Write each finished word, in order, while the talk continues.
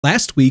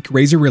Last week,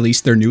 Razer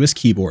released their newest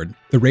keyboard,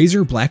 the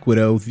Razer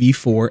Blackwidow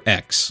V4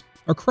 X,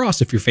 or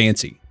Cross if you're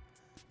fancy.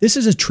 This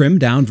is a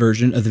trimmed-down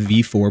version of the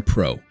V4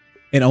 Pro.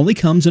 It only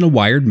comes in a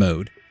wired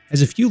mode,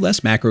 has a few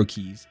less macro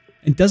keys,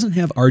 and doesn't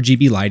have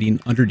RGB lighting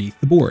underneath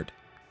the board.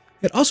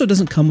 It also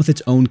doesn't come with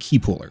its own key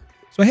puller,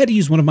 so I had to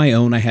use one of my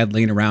own I had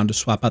laying around to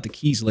swap out the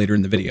keys later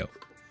in the video.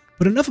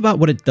 But enough about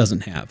what it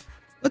doesn't have.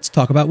 Let's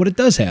talk about what it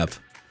does have.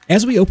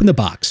 As we open the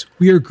box,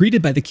 we are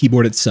greeted by the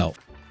keyboard itself.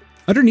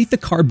 Underneath the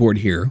cardboard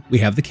here, we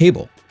have the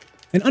cable.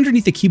 And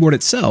underneath the keyboard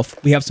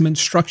itself, we have some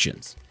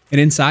instructions. And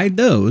inside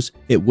those,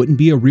 it wouldn't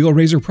be a real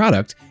Razer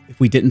product if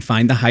we didn't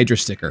find the Hydra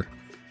sticker.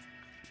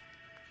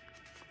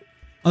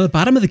 On the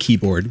bottom of the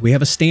keyboard, we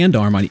have a stand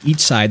arm on each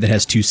side that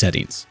has two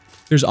settings.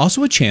 There's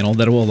also a channel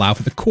that will allow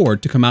for the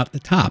cord to come out the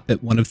top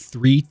at one of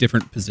 3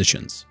 different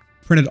positions.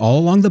 Printed all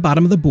along the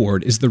bottom of the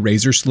board is the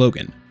Razer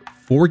slogan,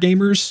 "For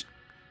gamers,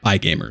 by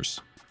gamers."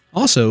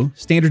 Also,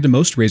 standard to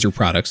most Razer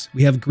products,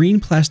 we have green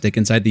plastic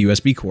inside the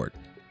USB cord.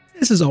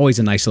 This is always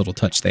a nice little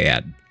touch they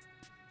add.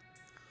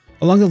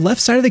 Along the left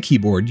side of the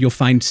keyboard, you'll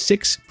find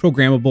 6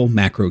 programmable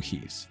macro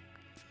keys.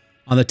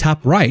 On the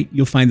top right,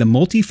 you'll find the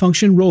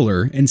multi-function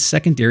roller and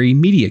secondary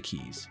media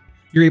keys.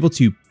 You're able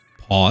to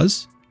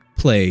pause,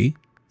 play,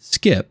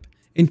 skip,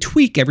 and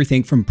tweak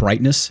everything from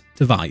brightness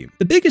to volume.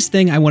 The biggest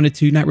thing I wanted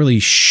to not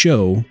really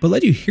show, but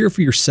let you hear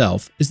for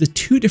yourself, is the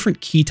 2 different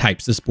key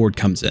types this board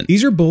comes in.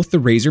 These are both the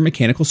Razer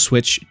Mechanical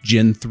Switch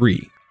Gen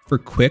 3 for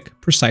quick,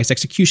 precise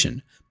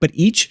execution, but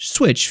each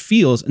switch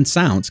feels and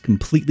sounds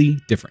completely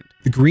different.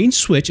 The green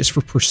switch is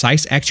for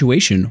precise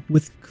actuation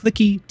with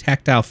clicky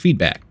tactile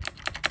feedback,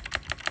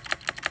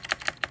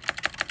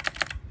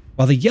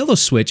 while the yellow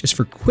switch is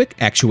for quick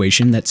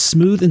actuation that's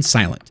smooth and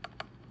silent.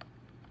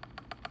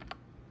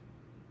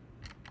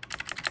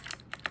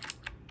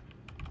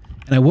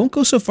 And I won't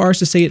go so far as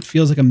to say it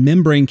feels like a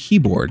membrane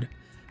keyboard,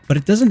 but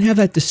it doesn't have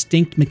that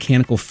distinct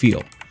mechanical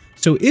feel.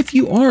 So if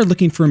you are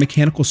looking for a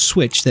mechanical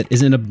switch that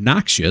isn't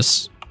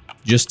obnoxious,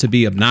 just to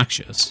be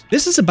obnoxious,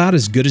 this is about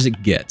as good as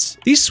it gets.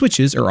 These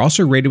switches are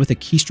also rated with a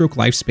keystroke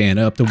lifespan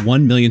of up to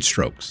 1 million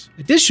strokes.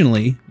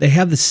 Additionally, they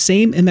have the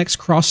same MX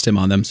cross stem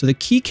on them, so the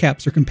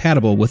keycaps are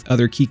compatible with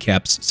other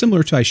keycaps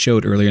similar to I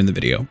showed earlier in the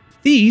video.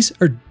 These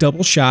are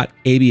double-shot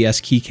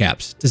ABS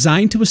keycaps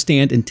designed to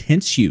withstand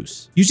intense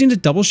use, using the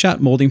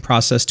double-shot molding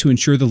process to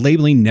ensure the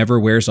labeling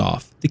never wears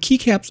off. The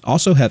keycaps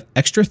also have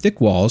extra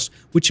thick walls,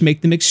 which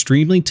make them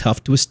extremely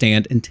tough to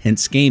withstand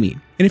intense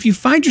gaming. And if you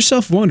find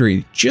yourself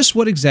wondering just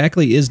what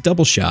exactly is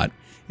double-shot,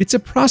 it's a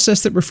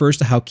process that refers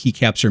to how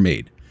keycaps are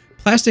made.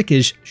 Plastic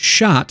is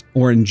shot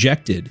or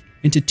injected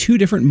into 2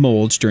 different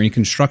molds during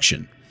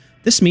construction.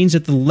 This means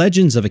that the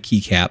legends of a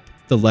keycap,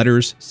 the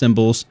letters,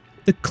 symbols,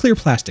 the clear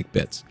plastic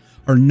bits,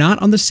 are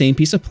not on the same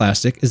piece of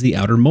plastic as the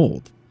outer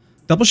mold.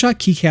 Double-shot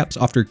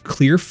keycaps offer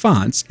clear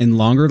fonts and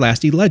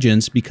longer-lasting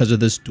legends because of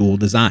this dual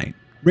design.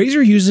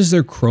 Razer uses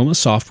their Chroma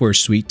software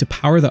suite to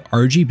power the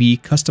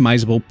RGB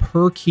customizable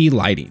per-key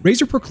lighting.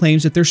 Razer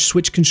proclaims that their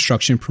switch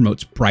construction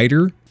promotes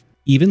brighter,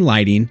 even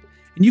lighting,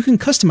 and you can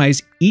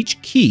customize each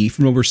key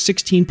from over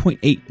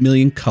 16.8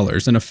 million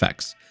colors and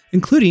effects,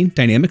 including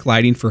dynamic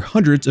lighting for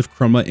hundreds of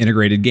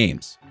Chroma-integrated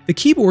games. The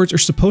keyboards are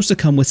supposed to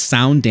come with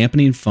sound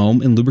dampening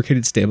foam and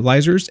lubricated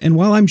stabilizers, and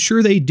while I'm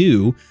sure they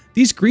do,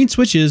 these green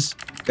switches,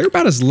 they're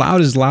about as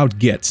loud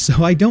gets,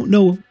 so I don't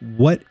know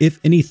what, if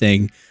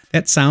anything,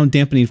 that sound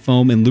dampening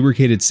foam and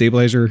lubricated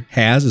stabilizer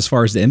has as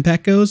far as the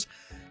impact goes,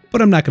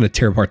 but I'm not going to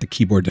tear apart the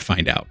keyboard to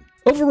find out.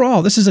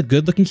 Overall, this is a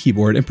good looking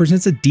keyboard and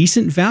presents a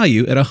decent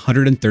value at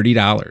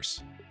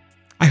 $130.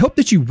 I hope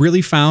that you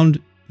really found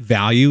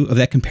value of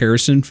that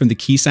comparison from the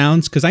key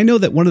sounds, because I know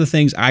that one of the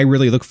things I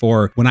really look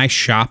for when I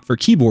shop for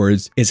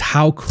keyboards is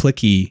how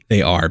clicky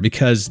they are,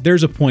 because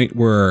there's a point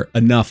where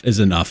enough is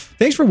enough.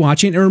 Thanks for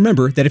watching, and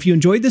remember that if you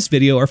enjoyed this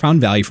video or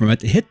found value from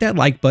it, hit that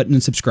like button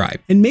and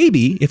subscribe. And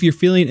maybe if you're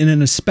feeling in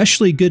an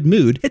especially good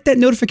mood, hit that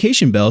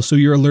notification bell so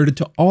you're alerted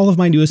to all of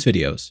my newest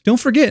videos. Don't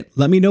forget,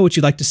 let me know what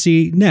you'd like to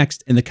see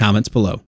next in the comments below.